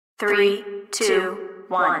3, 2,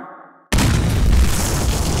 1.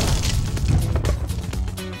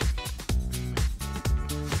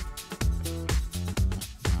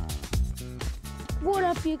 What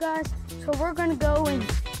up, you guys? So we're gonna go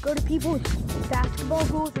to people's basketball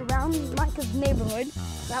goals around Micah's neighborhood,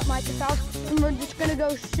 at Micah's house, and we're just gonna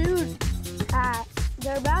go shoot at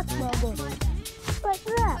their basketball goals. Like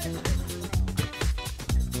that.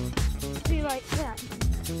 See, like that.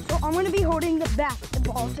 So I'm gonna be holding the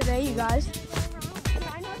basketball today, you guys.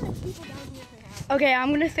 Okay,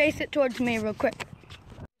 I'm gonna face it towards me real quick.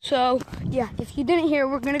 So yeah, if you didn't hear,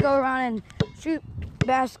 we're gonna go around and shoot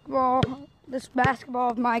this basketball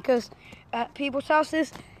of Micah's at people's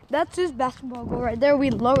houses. That's his basketball goal right there. We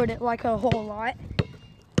lowered it like a whole lot.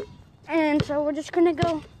 And so we're just gonna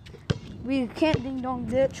go. We can't ding dong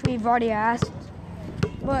ditch, we've already asked.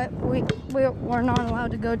 But we're not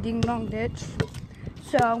allowed to go ding dong ditch.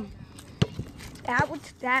 So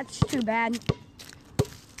that's too bad.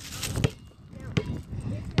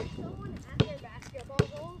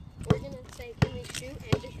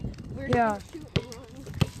 Yeah.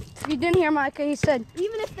 If you didn't hear Micah, he said,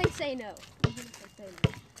 even if they say no.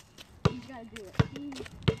 You gotta do it.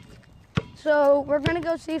 So we're gonna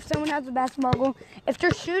go see if someone has a basketball goal. If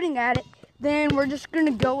they're shooting at it, then we're just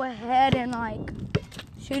gonna go ahead and like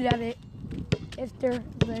shoot at it if they're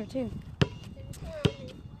there too.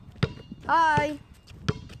 Hi.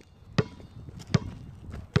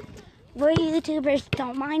 We YouTubers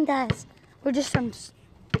don't mind us. We're just some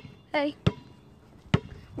We're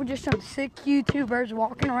just some sick YouTubers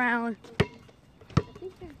walking around.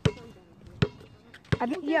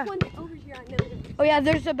 Yeah. Oh yeah,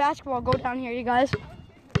 there's a basketball goal down here, you guys.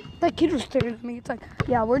 That kid was staring at me. It's like,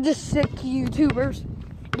 yeah, we're just sick YouTubers.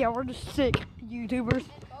 Yeah, we're just sick YouTubers.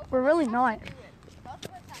 We're really not.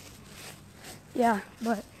 Yeah,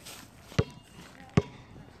 but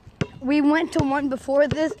we went to one before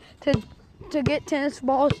this to get tennis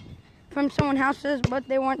balls from someone's houses, but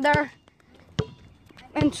they weren't there.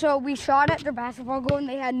 And so we shot at their basketball goal and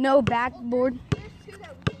they had no backboard.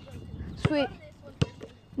 Sweet.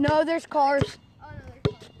 No, there's cars.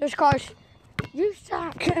 There's cars. You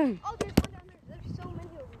suck. Oh, there's one down there. There's so many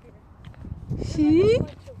over here. See?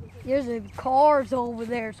 There's cars over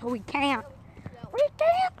there, so we can't. We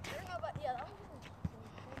can't.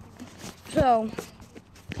 So,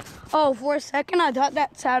 oh, for a second I thought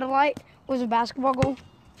that satellite was a basketball goal.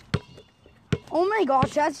 Oh my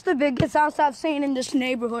gosh, that's the biggest house I've seen in this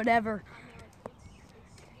neighborhood ever.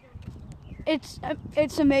 It's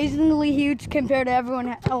amazingly huge compared to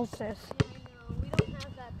everyone else's. We don't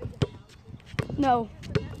have that big a house. No.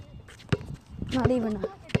 Not even a...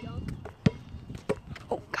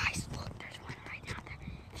 Oh, guys, look, there's one right down there.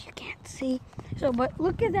 If you can't see. So, but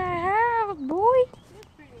look at that house, boy.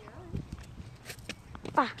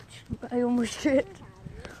 Ah, I almost shit.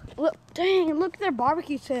 Look, dang, look at their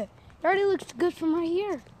barbecue set. It already looks good from right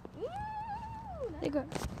here.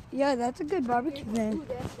 Yeah, that's a good barbecue then.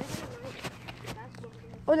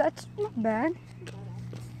 Oh, that's not bad.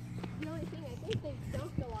 The only thing, I think they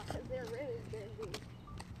dunked a lot because their rim is bending.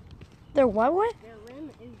 Their what? Their rim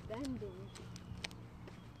is bending.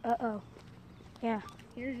 Uh-oh. Yeah.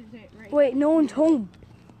 Here's it right. Wait, no one's home.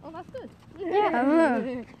 Oh, that's good.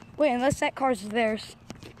 Yeah. Wait, unless that car's theirs.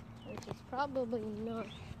 Which is probably not.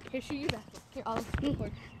 Here, shoot you back. Here, I'll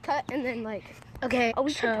record. Cut and then like. Okay,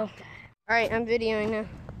 So. Alright, I'm videoing now.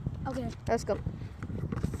 Okay. Let's go.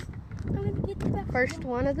 I'm gonna get the back. First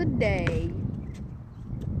one of the day.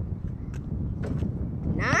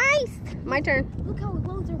 Nice! My turn. Look how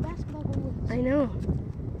low their basketball goal is. I know.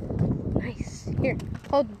 Nice. Here,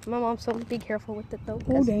 hold my mom, so be careful with it though.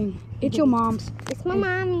 Oh, dang. It's your mom's. It's my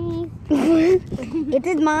mommy. It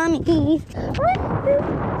is mommy's.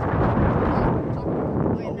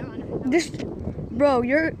 Just, bro,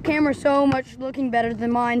 your camera's so much looking better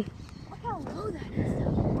than mine. Look how low that is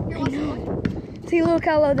though. Here, watch it. See, look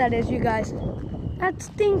how low that is, you guys. That's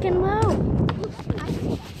stinking low.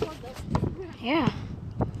 Yeah.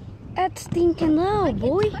 That's stinking low,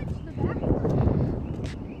 boy.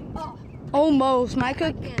 Oh, Almost,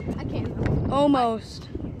 Micah. I can. Almost.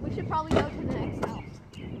 We should probably go to the next house.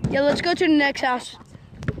 Yeah, let's go to the next house.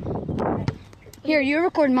 Here, you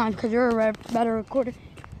record mine because you're a better recorder.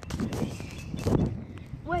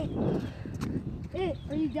 Wait.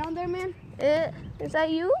 Are you down there, man? Is that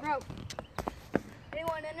you? Bro.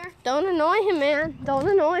 Anyone in there? Don't annoy him, man. Don't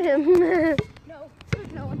annoy him. No,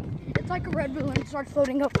 there's no one. It's like a red balloon. It starts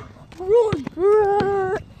floating up.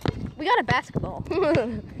 Run! We got a basketball.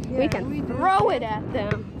 We can throw it at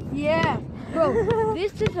them. Yeah. Bro,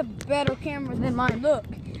 this is a better camera than mine. Look.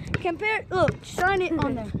 Look, shine it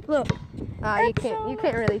on there. Look. You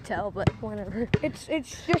can't really tell, but whatever. It's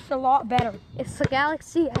just a lot better. It's the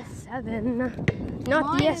Galaxy S7,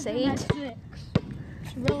 not the S8. S6.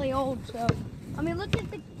 It's really old, so. I mean, look at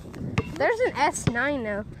the. There's an S9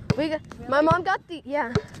 now. My mom got the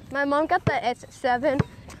S7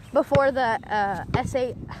 before the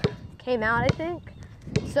S8 came out, I think.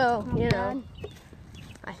 So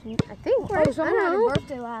I think right. Oh, someone had a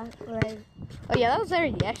birthday last. Oh yeah, that was there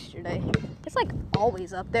yesterday. It's like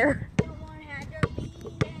always up there.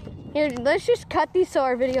 Here, let's just cut these so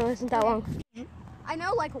our video isn't that long. I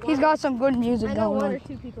know He's got some good music I know going one on. or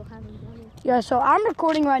two people haven't done it. Yeah, so I'm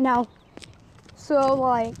recording right now. So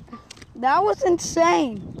like, that was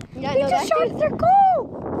insane. Yeah, We no, just shot their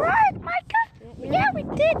goal, right, Micah? Yeah, we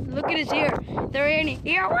did. Look at his ear. There ain't any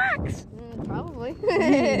earwax. Probably.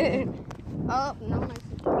 Oh no,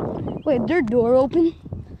 Wait, their door open?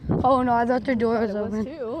 Oh no, I thought their door was open.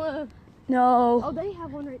 No. Oh, they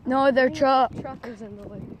have one right No, their truck. Truck is in the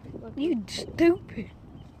way. Look. You stupid.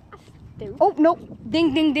 Stupid. Oh, nope.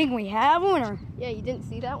 Ding, ding, ding. We have one or? Yeah, you didn't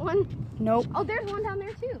see that one? Nope. Oh, there's one down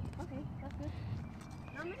there too. Okay, that's good.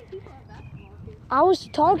 Not many people have basketball here. I was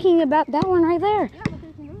talking about that one right there. Yeah, but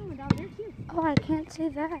there's another one down there too. Oh, I can't see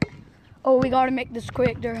that. Oh, we gotta make this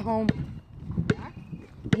quick. They're home.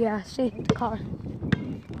 Yeah, see the car. Oh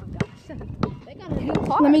gosh. They got a new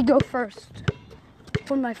car. Let me go first.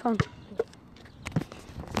 Hold my phone.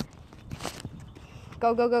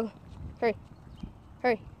 Go, go, go. Hurry.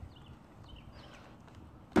 Hurry.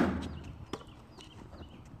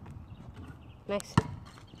 Nice.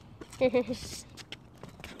 Give me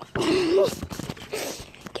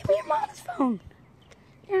your mama's phone.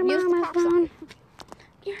 Your Use the mama's pop phone.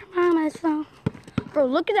 Your mama's phone. Bro,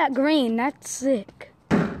 look at that green. That's sick.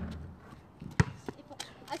 I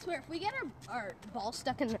swear, if we get our ball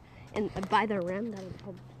stuck in by the rim, that would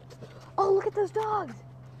help. Oh, look at those dogs.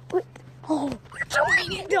 Wait. Oh, it's a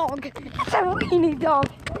weenie dog. It's a weenie dog.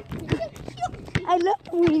 I love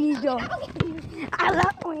weenie dog. I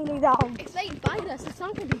love weenie dogs. If they bite us, it's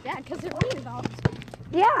not going to be bad because they're wiener dogs.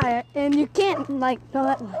 Yeah, and you can't, like, no,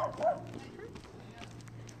 that.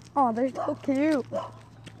 Oh, they're so cute. Oh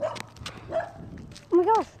my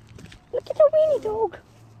gosh. Look at the weenie dog.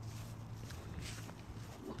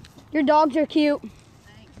 Your dogs are cute. Can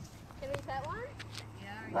we pet one?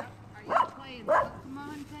 Yeah, are you playing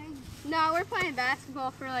Pokemon thing? No, we're playing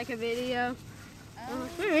basketball for like a video.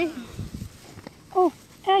 Oh, hey. I thought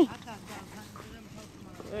that was hunting for them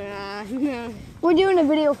Pokemon. No. We're doing a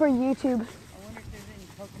video for YouTube. I wonder if there's any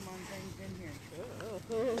Pokemon things in here.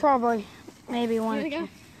 Probably. Maybe one or Here we go. two.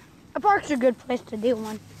 A park's a good place to do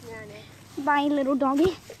one. Yeah, Nick. Bye, little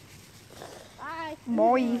doggy. Bye.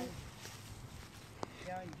 Boy. Y'all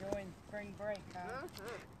enjoying spring break, huh?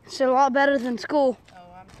 It's a lot better than school. Oh,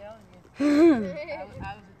 I'm telling you. Yeah.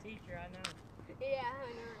 I was a teacher, I know. Yeah, I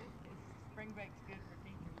know. Spring break's good for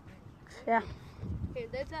teachers, too. Here,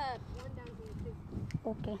 there's one down here too.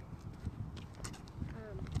 Okay.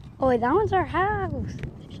 Oh, wait, that one's our house.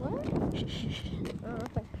 What? Oh,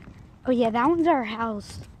 okay. Oh, yeah, that one's our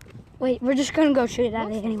house. Wait, we're just gonna go shoot at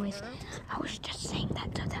it anyways. I was just saying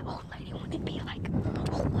that to that old lady wouldn't be like,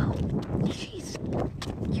 oh, well,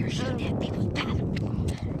 you're shooting at people's bathroom.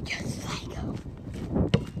 You're psycho.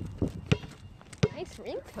 Nice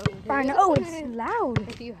ringtone, dude. I know, it's loud.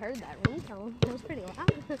 If you heard that ringtone, it was pretty loud.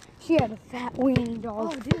 She had a fat weenie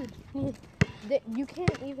dog. Oh, dude. You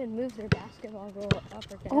can't even move their basketball goal up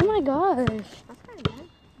or down. Oh my gosh. That's kind of bad.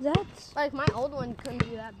 That's... Like, my old one couldn't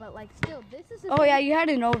do that, but, like, still, this is Oh, yeah, you had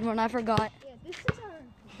an old one. I forgot. Yeah, this is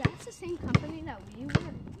that's the same company that we were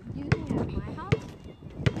using at my house.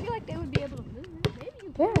 I feel like they would be able to move it. Maybe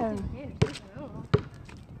you can. Yeah. I don't know.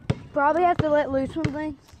 Probably have to let loose some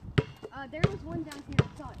things. There was one down here. I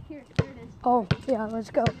saw it. Here it is. Oh, yeah, let's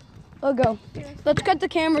go. Let's go. Let's cut the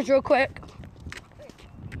cameras real quick.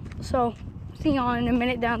 So, see you in a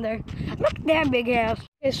minute down there. Look at that big house.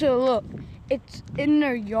 Okay, so look, it's in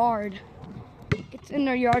their yard. It's in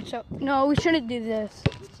their yard, so no, we shouldn't do this.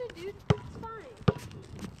 You should, dude. It's fine.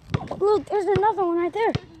 Look, there's another one right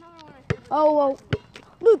there. There's another one right there. Oh, well,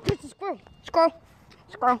 look, there's a squirrel. Squirrel.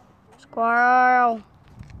 Squirrel. Squirrel.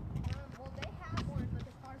 Well, they have one, but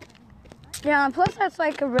the cars are Yeah, and plus that's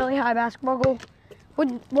like a really high basketball goal.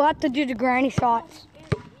 We'll have to do the granny shots. You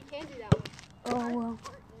can do that one. Oh, well.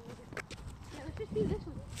 Yeah, let's just do this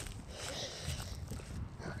one.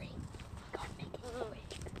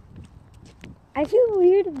 I feel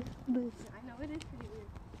weird about this. I know, it is pretty weird.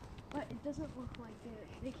 But it doesn't look like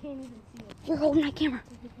they can't even see it. You're holding my camera.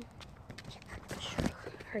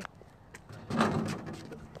 Hurry.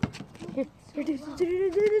 Here.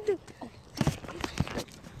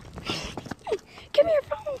 Give me your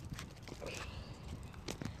phone.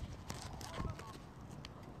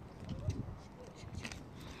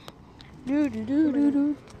 Do do do do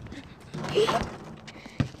do.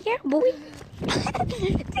 Yeah, boy.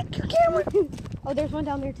 Take your camera. Oh, there's one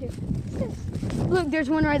down there too. Look, there's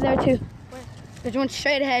one right there too. There's one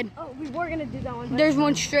straight ahead. Oh, we were gonna do that one. But There's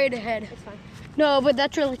one straight ahead. it's fine. No, but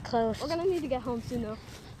that's really close. We're gonna need to get home soon though.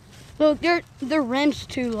 Look, the rim's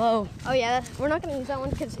too low. Oh yeah, we're not gonna use that one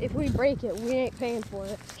because if we break it, we ain't paying for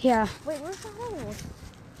it. Yeah. Wait, where's the other one?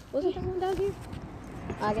 Wasn't there one down here?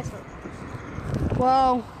 I guess not.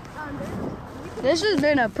 Well, this has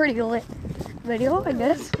been a pretty lit video, I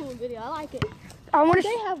guess. Cool video. I like it. I want They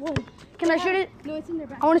to. have one. Can I shoot it? No, it's in their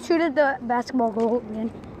back. I want to shoot at the basketball goal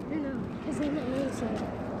again. No, because they might notice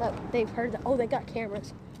that they've heard that. Oh, they got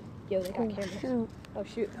cameras. Yo, they got cameras. Shoot. Oh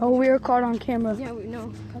shoot. Oh, we were caught on camera. Yeah, we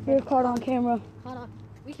know. We were caught on camera. Hold on.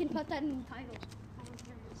 We can put that in the title.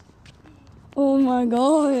 Oh my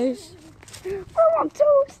gosh. Oh, I'm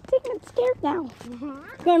so scared now.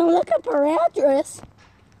 Gonna look up our address.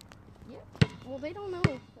 Well, they don't know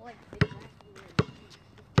like exactly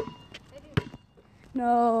where.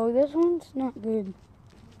 No, this one's not good.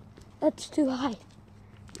 That's too high.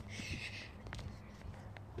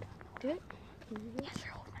 Do it. Yes, sir.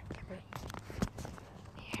 Hold my camera.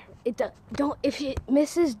 Don't. If it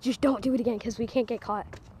misses, just don't do it again because we can't get caught.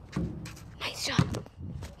 Nice shot.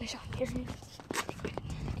 Nice shot. Here.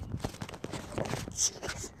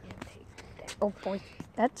 Oh boy.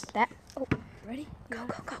 That's that. Oh, Ready? go,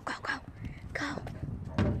 go, go, go, go. Go.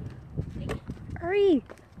 Hurry.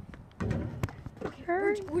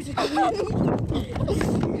 Hurry.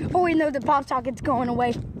 Oh, wait, no, the pop socket's going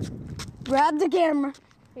away. Grab the camera.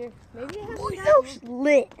 Here. Maybe it has. Boy, that was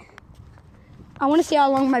lit. I want to see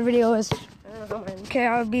how long my video is. I don't know, man. Okay,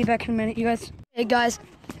 I'll be back in a minute, you guys. Hey, guys.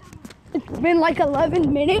 It's been like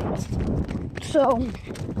 11 minutes. So,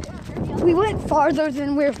 we went farther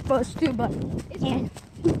than we were supposed to, but yeah,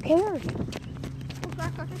 who cares?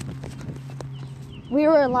 We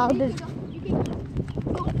were allowed to.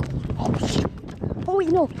 Oh, shit. Oh, wait,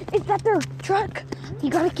 no. Is that their truck? You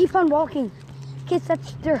gotta keep on walking. In case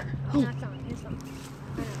that's their home. That's not. It's not.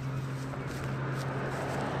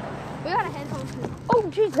 We gotta head home soon. Oh,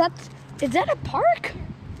 jeez, is that a park?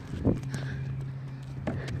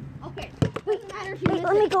 Okay. Doesn't matter if you Wait, miss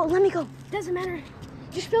let me go. Doesn't matter.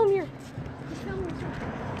 Just film here. Just film here.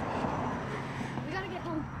 We gotta get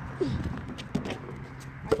home. Alright,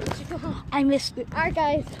 let's just go home. I missed it. Alright,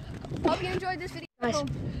 guys. Hope you enjoyed this video. Guys,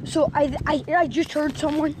 so I just heard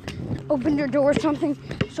someone open their door or something.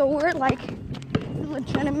 So we're like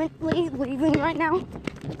legitimately leaving right now.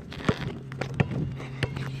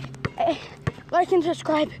 Like and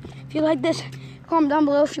subscribe if you like this. Comment down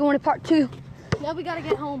below if you want a part 2. Now we gotta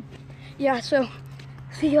get home. Yeah, so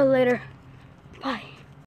see you later. Bye.